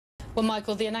Well,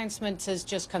 Michael, the announcement has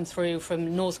just come through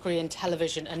from North Korean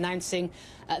television announcing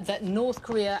that North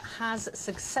Korea has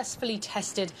successfully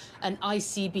tested an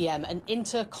ICBM, an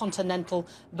intercontinental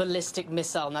ballistic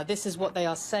missile. Now, this is what they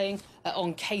are saying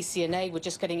on KCNA. We're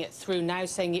just getting it through now,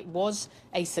 saying it was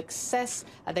a success.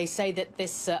 They say that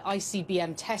this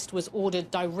ICBM test was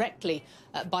ordered directly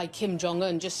by Kim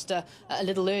Jong-un. Just a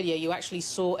little earlier, you actually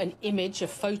saw an image, a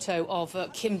photo of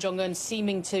Kim Jong-un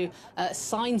seeming to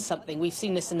sign something. We've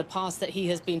seen this in the past, that he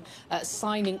has been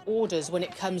signing orders when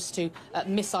it comes to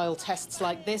missile tests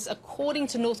like this. According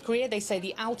to North Korea, they say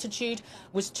the altitude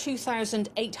was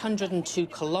 2,802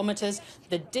 kilometers,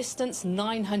 the distance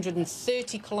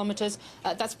 930 kilometers.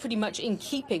 That's pretty much in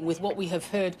keeping with what we have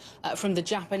heard from the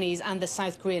Japanese and the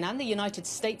South Korean and the United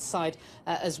States side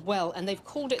as well. And they've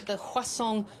called it the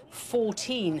Hwasong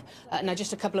 14. Now,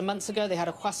 just a couple of months ago, they had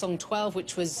a Hwasong 12,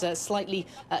 which was slightly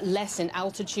less in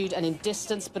altitude and in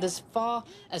distance. But as far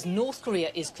as North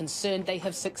Korea is concerned, they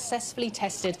have successfully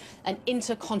tested an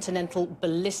intercontinental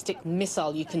ballistic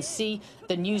missile. You can see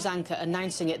the news anchor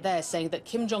announcing it there, saying that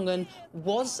Kim Jong-un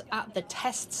was at the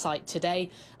test site today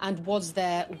and was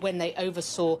there when they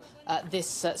oversaw this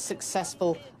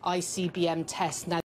successful ICBM test. Now,